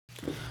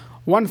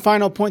One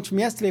final point from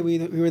yesterday, we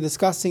were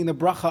discussing the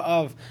bracha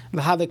of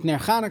Lahadlik Ner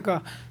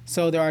Chanukah.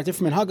 So there are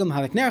different minhagim: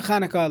 Lahadlik Ner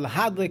Chanukah,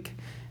 Lahadlik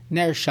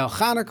Ner Shel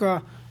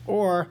Chanukah,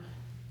 or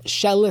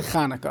Shelich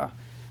Chanukah,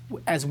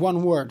 as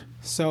one word.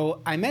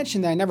 So I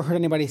mentioned that I never heard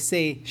anybody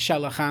say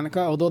Shelich Chanukah,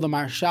 although the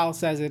Marshal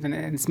says it, and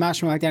it's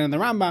mashma like that in the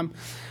Rambam.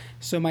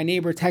 So my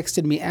neighbor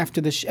texted me after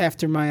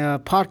my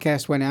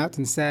podcast went out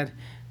and said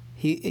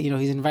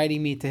he's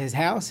inviting me to his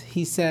house.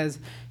 He says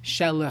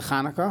Shelich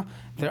Chanukah.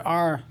 There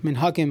are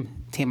minhagim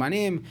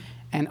Temanim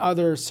and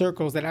other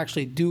circles that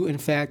actually do in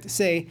fact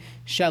say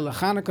Shelich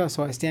Chanukah.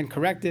 So I stand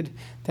corrected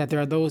that there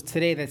are those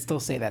today that still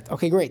say that.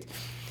 Okay, great.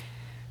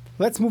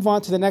 Let's move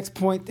on to the next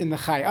point in the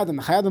Chai Adam.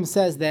 The Chai Adam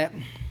says that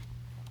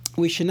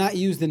we should not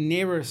use the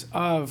neiros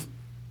of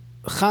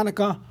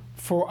Chanukah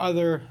for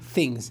other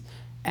things,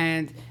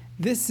 and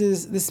this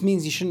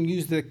means you shouldn't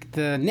use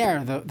the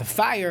ner, the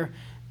fire,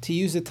 to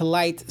use it to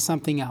light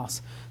something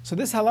else. So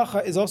this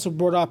halacha is also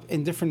brought up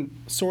in different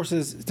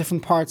sources,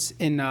 different parts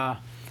in Shulchan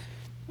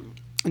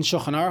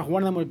Aruch.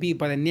 One of them would be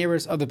by the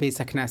neiros of the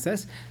Beis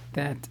HaKnesses.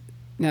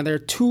 Now there are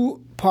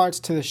two parts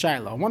to the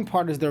Shiloh. One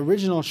part is the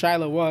original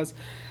Shiloh was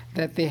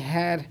that they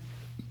had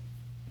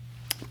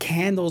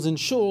candles in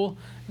shul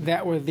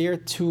that were there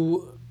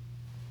to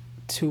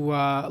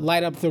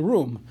light up the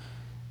room.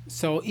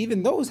 So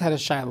even those had a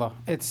Shiloh.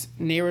 It's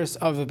neiros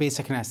of the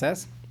Beis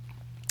HaKnesses.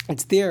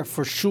 It's there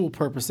for shul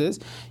purposes.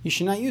 You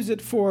should not use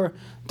it for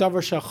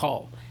davar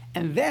shachol.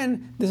 And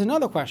then there's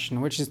another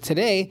question, which is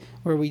today,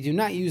 where we do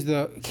not use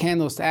the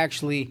candles to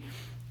actually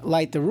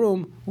light the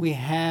room. We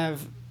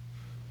have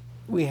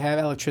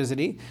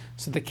electricity,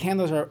 so the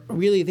candles are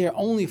really there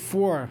only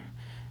for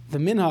the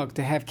minhag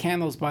to have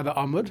candles by the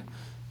amud,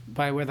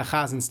 by where the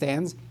chazan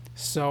stands.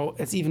 So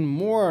it's even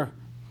more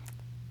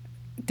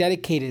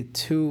dedicated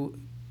to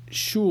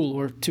shul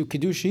or to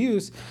kedusha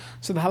use.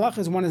 So the halacha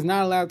is one is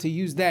not allowed to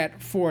use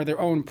that for their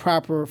own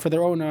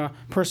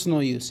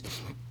personal use.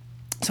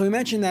 So we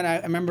mentioned that I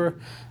remember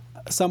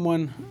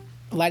someone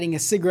lighting a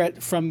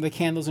cigarette from the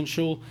candles in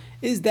shul.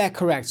 Is that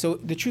correct? So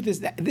the truth is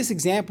that this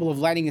example of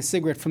lighting a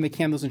cigarette from the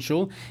candles in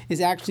shul is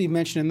actually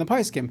mentioned in the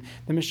Paiskim.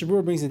 The Mishnah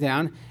Berurah brings it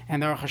down,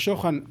 and the Aruch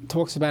HaShulchan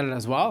talks about it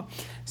as well.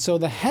 So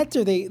the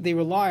heter they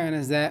rely on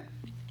is that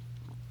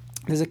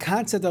there's a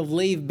concept of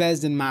leiv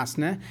bezdin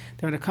masna,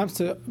 that when it comes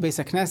to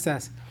Beis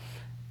HaKnesses,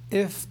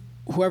 if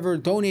whoever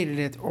donated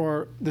it,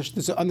 or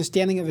there's an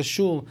understanding of the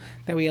shul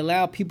that we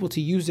allow people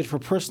to use it for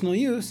personal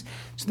use,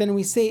 so then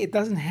we say it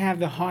doesn't have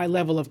the high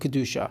level of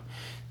kedusha.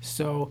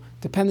 So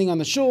depending on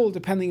the shul,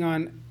 depending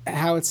on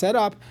how it's set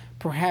up,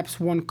 perhaps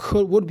one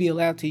would be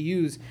allowed to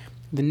use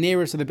the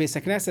neiros of the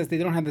Beis HaKnesses. They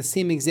don't have the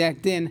same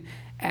exact din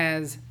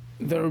as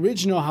the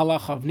original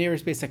halacha of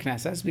neiros Beis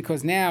HaKnesses,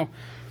 because now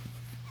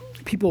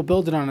people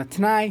build it on a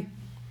Tanai,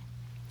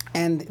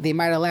 and they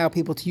might allow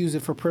people to use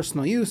it for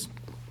personal use.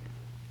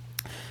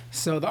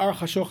 So the Aruch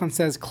HaShulchan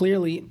says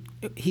clearly,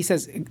 he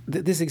says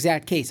this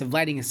exact case of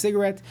lighting a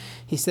cigarette,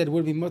 he said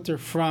would be mutter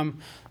from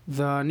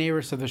the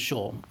neiros of the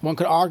shul. One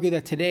could argue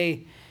that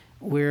today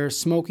where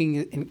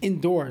smoking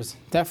indoors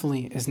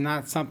definitely is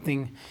not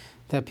something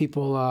that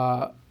people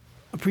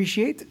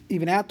appreciate,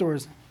 even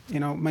outdoors.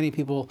 Many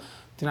people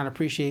do not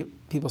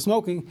appreciate people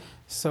smoking,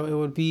 so it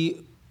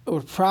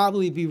would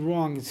probably be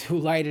wrong to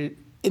light it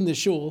in the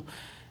shul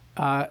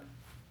on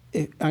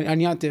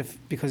Yantif,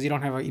 because you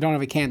don't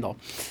have a candle.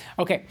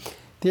 Okay,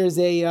 there's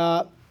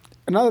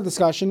another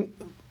discussion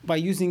by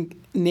using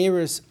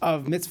neiros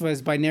of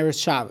mitzvahs by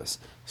neiros Shabbos.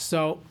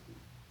 So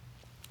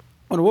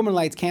when a woman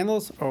lights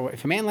candles, or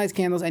if a man lights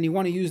candles, and you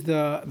want to use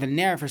the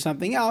ner for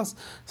something else,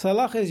 so the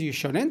halacha is you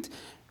shouldn't,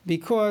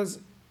 because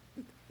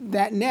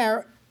that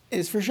ner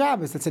is for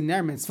Shabbos. That's a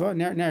ner mitzvah.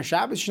 Ner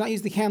Shabbos, you should not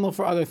use the candle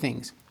for other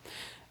things.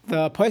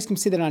 The poskim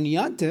say that on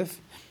Yantif,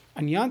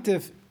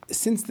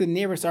 since the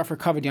neiros are for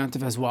covered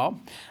Yantif as well,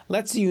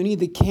 let's say you need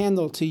the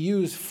candle to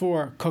use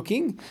for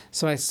cooking.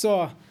 So I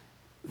saw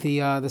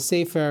the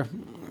Sefer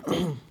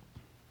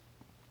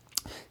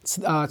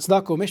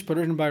Tzedakah Mishpat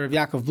written by Rav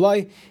Yaakov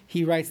Bloi.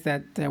 He writes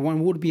that one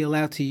would be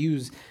allowed to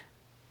use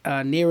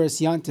neiros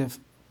Yantif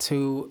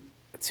to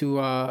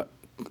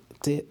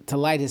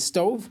light his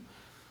stove.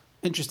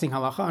 Interesting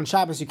halacha. On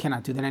Shabbos you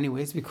cannot do that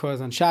anyways, because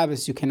on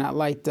Shabbos you cannot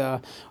light.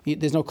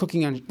 There's no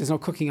cooking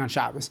on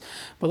Shabbos.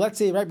 But let's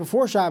say right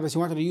before Shabbos you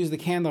wanted to use the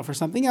candle for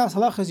something else.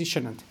 Halacha is you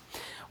shouldn't.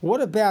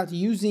 What about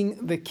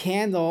using the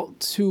candle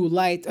to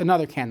light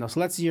another candle? So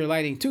let's say you're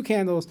lighting two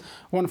candles,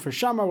 one for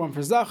Shamar, one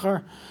for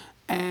Zachar,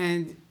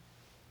 and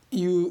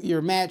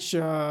your match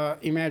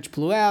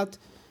blew out.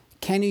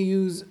 Can you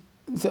use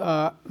the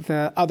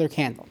other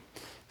candle?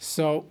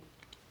 So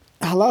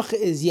halacha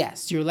is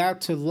yes, you're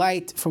allowed to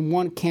light from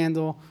one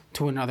candle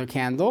to another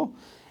candle,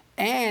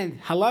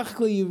 and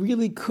halachically you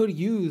really could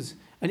use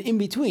an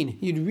in-between.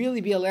 You'd really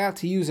be allowed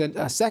to use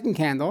a second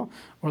candle,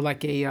 or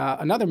like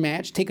another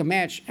match, take a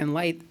match and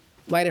light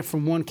it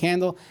from one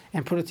candle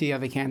and put it to the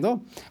other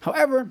candle.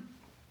 However,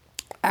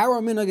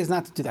 our minhag is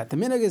not to do that. The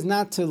minhag is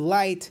not to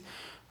light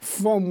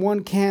from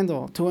one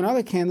candle to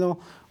another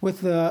candle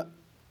with a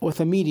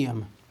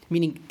medium.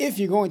 Meaning, if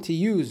you're going to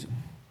use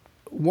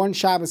one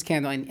Shabbos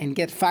candle and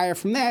get fire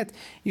from that,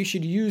 you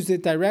should use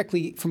it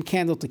directly from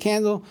candle to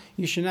candle.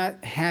 You should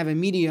not have a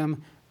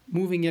medium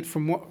moving it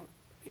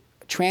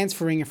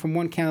transferring it from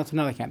one candle to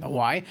another candle.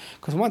 Why?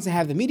 Because once I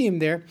have the medium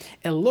there,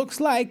 it looks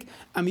like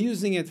I'm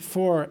using it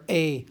for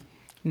a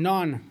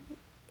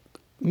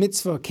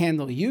non-mitzvah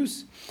candle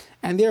use,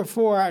 and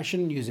therefore I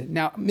shouldn't use it.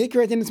 Now,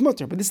 mikra and it's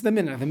mutter, but this is the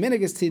minhag. The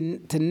minhag is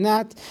to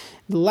not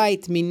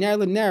light miner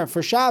l'ner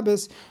for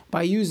Shabbos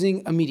by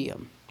using a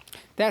medium.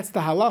 That's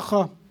the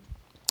halacha.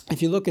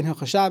 If you look in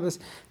Hilchos Shabbos,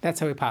 that's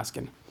how we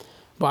paskin.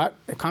 But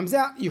it comes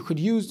out, you could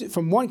use it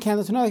from one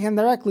candle to another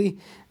candle directly,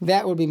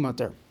 that would be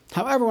mutter.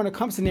 However, when it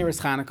comes to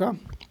Neres Chanukah,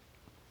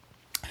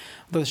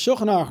 the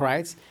Shulchan Aruch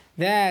writes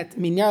that,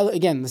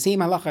 again, the same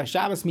halacha,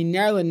 Shabbos,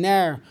 miner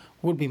l'ner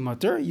would be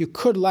mutter. You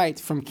could light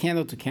from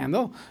candle to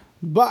candle,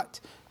 but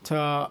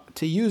to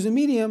use a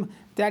medium,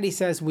 that he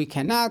says we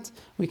cannot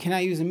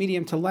use a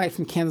medium to light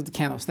from candle to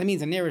candle. So that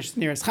means a Neres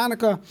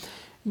Chanukah,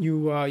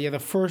 the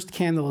first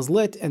candle is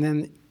lit,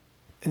 and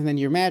then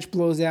your match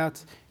blows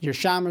out, your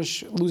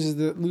shamash loses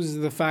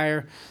the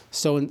fire.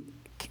 So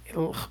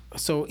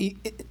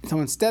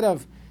instead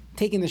of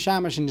taking the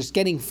shamash and just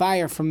getting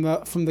fire from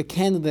the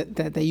candle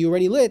that you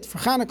already lit for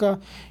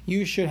Hanukkah,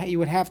 you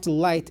would have to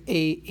ignite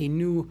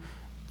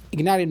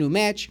a new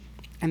match,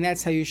 and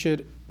that's how you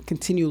should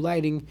continue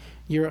lighting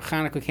your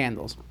Hanukkah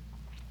candles.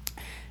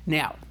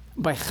 Now,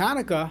 by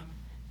Hanukkah,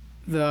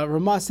 the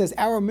Ramah says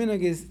our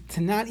minhag is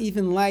to not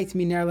even light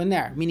miner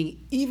l'ner, meaning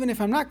even if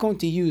I'm not going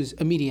to use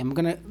a medium, I'm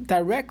going to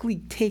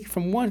directly take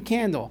from one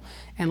candle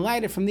and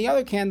light it from the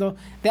other candle.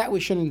 That we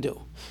shouldn't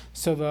do.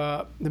 So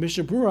the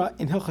Mishnah Berurah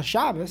in Hilchos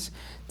Shabbos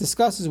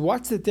discusses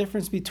what's the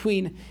difference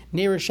between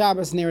Neres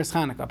Shabbos and Neres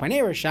Chanukah. By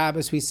Neres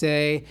Shabbos, we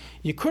say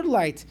you could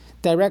light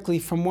directly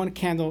from one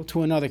candle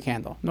to another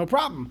candle, no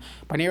problem.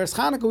 By Neres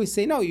Chanukah, we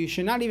say no, you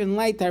should not even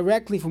light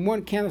directly from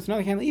one candle to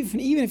another candle,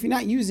 even if you're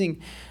not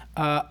using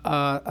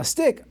a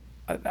stick,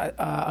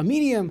 a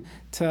medium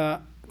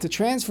to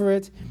transfer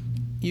it.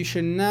 You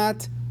should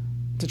not,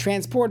 to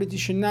transport it, you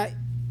should not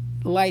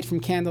light from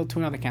candle to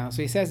another candle.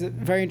 So he says a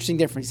very interesting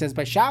difference. He says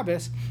by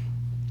Shabbos,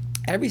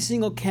 every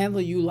single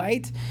candle you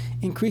light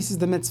increases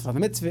the mitzvah. The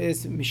mitzvah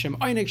is Mishem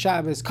Einik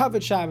Shabbos,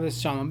 Kavod Shabbos,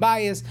 Shalom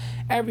Bayis.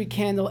 Every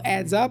candle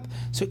adds up,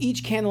 so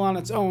each candle on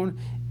its own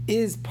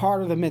is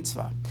part of the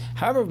mitzvah.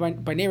 However,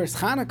 by Neres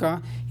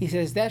Chanukah, he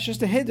says that's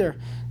just a hiddur.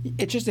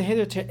 It's just a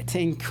hiddur to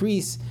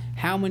increase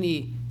how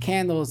many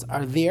candles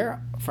are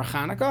there for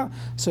Chanukah.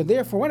 So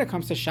therefore, when it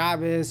comes to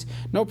Shabbos,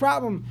 no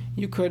problem.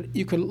 You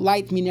could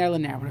light miner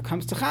l'ner. When it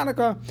comes to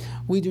Chanukah,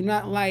 we do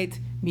not light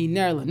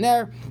miner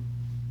l'ner.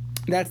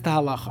 That's the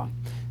halacha.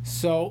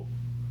 So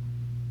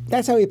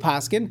that's how we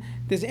paskin.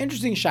 There's an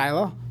interesting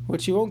shaila,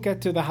 which you won't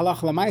get to the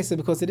halacha l'maisa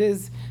because it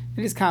is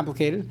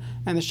complicated.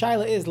 And the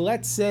shaila is,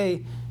 let's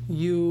say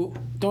you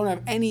don't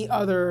have any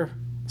other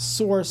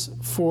source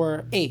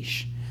for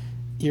Aish.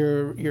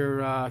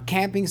 You're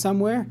camping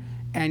somewhere,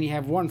 and you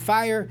have one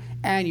fire,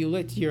 and you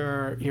lit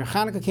your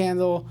Hanukkah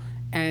candle,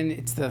 and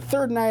it's the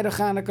third night of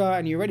Hanukkah,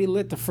 and you already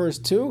lit the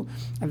first two,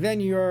 and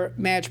then your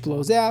match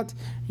blows out.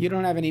 You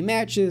don't have any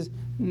matches,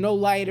 no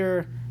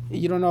lighter.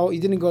 You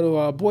didn't go to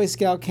a Boy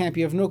Scout camp.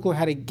 You have no clue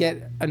how to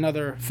get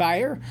another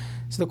fire.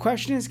 So the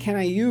question is, can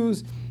I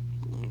use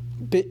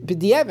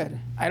b'diavad?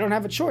 I don't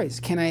have a choice.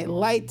 Can I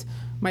light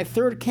my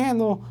third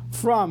candle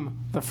from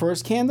the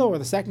first candle or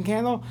the second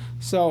candle?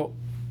 So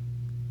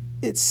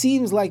it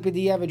seems like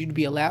b'diavad you'd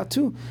be allowed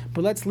to,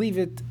 but let's leave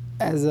it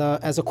as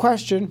a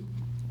question.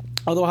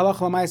 Although halacha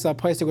l'maisa, a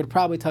posek would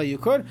probably tell you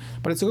could,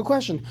 but it's a good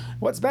question.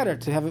 What's better,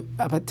 to have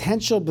a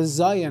potential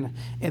bezayin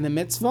in the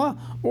mitzvah,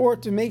 or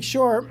to make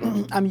sure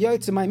I'm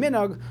yotzei my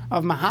minhag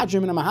of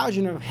mahadrim and a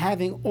mahadrim of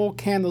having all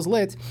candles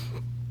lit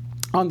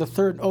on the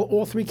third,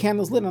 all three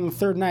candles lit on the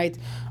third night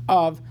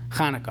of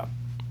Hanukkah?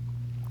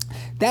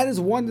 That is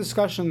one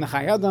discussion in the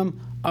Chayei Adam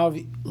of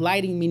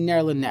lighting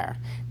miner l'ner.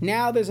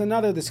 Now there's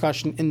another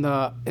discussion in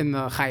the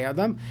Chayei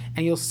Adam,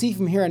 and you'll see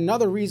from here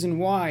another reason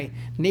why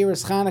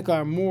Neres Chanukah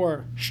are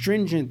more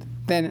stringent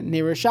than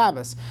Neres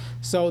Shabbos.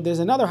 So there's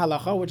another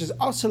halacha which is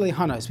asur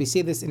lehanos. We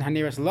see this in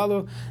Haneres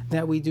Lalu,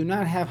 that we do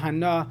not have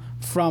hana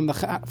from the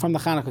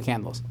Chanukah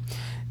candles.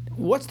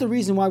 What's the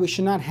reason why we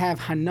should not have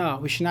hana?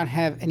 We should not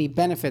have any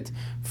benefit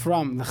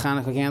from the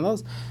Chanukah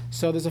candles.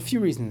 So there's a few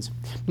reasons.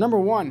 Number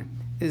one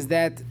is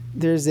that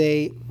there's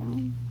a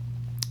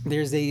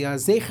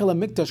Zeicher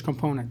LaMikdash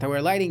component, that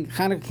we're lighting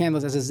Hanukkah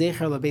candles as a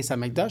Zeicher LaBeis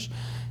HaMikdash,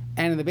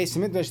 and in the Beis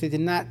HaMikdash they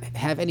did not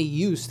have any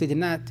use, they did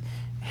not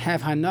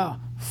have Hana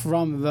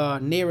from the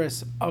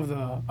Neres of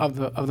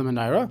the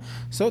Menorah.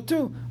 So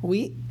too,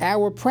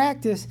 our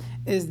practice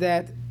is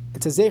that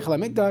it's a Zeicher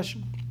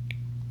LaMikdash,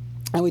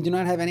 and we do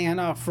not have any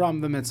Hana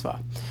from the mitzvah.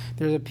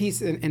 There's a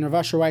piece in Rav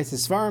Asher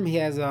Weiss's Svarim. He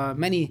has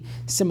many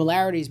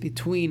similarities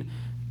between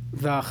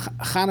the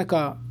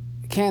Hanukkah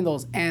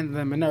candles and the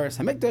menorah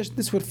hamikdash,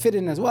 this would fit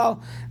in as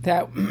well,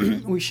 that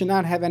we should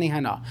not have any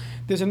hana.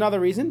 There's another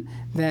reason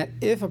that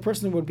if a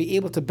person would be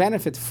able to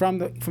benefit from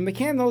the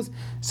candles,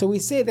 so we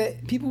say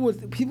that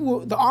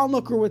the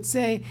onlooker would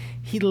say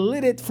he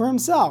lit it for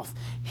himself.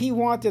 He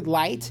wanted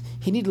light.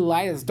 He needed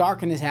light. It's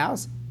dark in his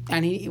house,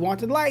 and he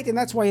wanted light, and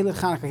that's why he lit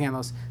Hanukkah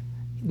candles.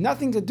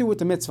 Nothing to do with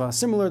the mitzvah.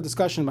 Similar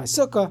discussion by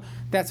sukkah.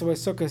 That's why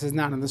sukkah is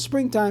not in the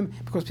springtime,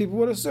 because people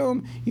would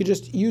assume you're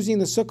just using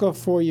the sukkah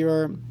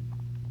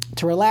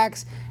to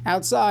relax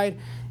outside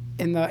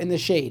in the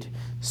shade.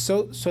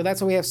 So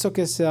that's why we have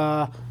sukkahs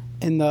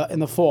in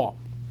the fall.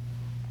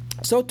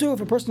 So too,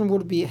 if a person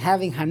would be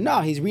having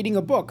hana, he's reading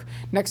a book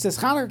next to his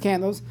Hanukkah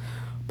candles,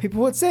 people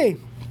would say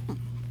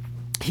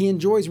he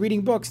enjoys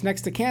reading books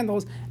next to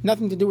candles,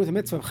 nothing to do with the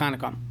mitzvah of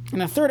Hanukkah.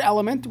 And a third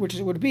element, which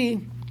would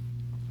be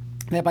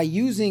that by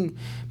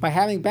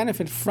having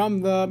benefit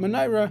from the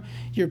menorah,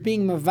 you're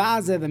being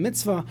mavaza the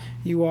mitzvah.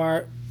 You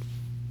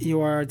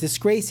are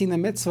disgracing the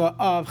mitzvah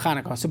of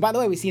Hanukkah. So, by the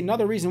way, we see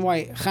another reason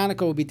why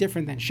Hanukkah will be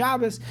different than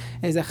Shabbos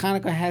is that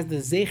Hanukkah has the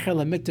Zecher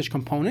LaMikdash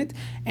component,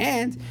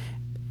 and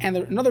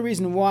another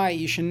reason why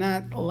you should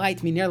not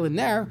light Miner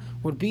L'Ner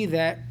would be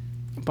that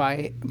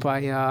by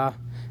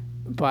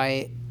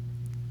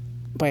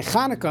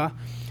Hanukkah,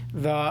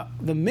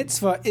 the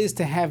mitzvah is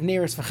to have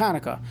neiros for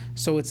Hanukkah.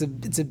 So it's a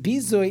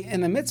bizoy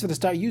in the mitzvah to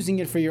start using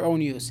it for your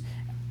own use.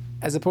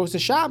 As opposed to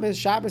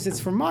Shabbos,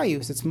 it's for my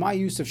use. It's my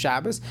use of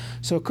Shabbos.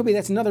 So it could be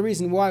that's another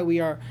reason why we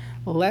are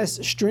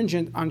less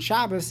stringent on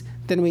Shabbos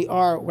than we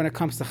are when it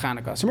comes to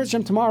Hanukkah. So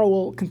Hashem, tomorrow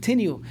we'll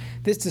continue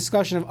this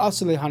discussion of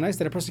Asur Hanas,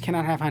 that a person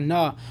cannot have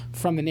Hana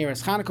from the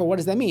nearest Hanukkah. What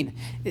does that mean?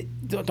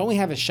 Don't we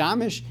have a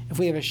Shamish? If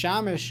we have a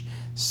Shamish,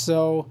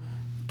 so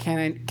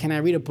can I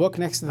read a book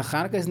next to the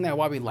Hanukkah? Isn't that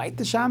why we light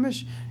the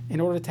Shamish?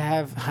 In order to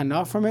have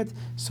Hana from it?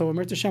 So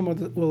Amir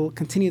Hashem will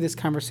continue this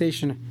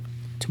conversation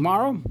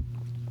tomorrow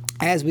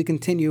as we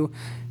continue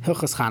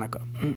Hilchas Hanukkah.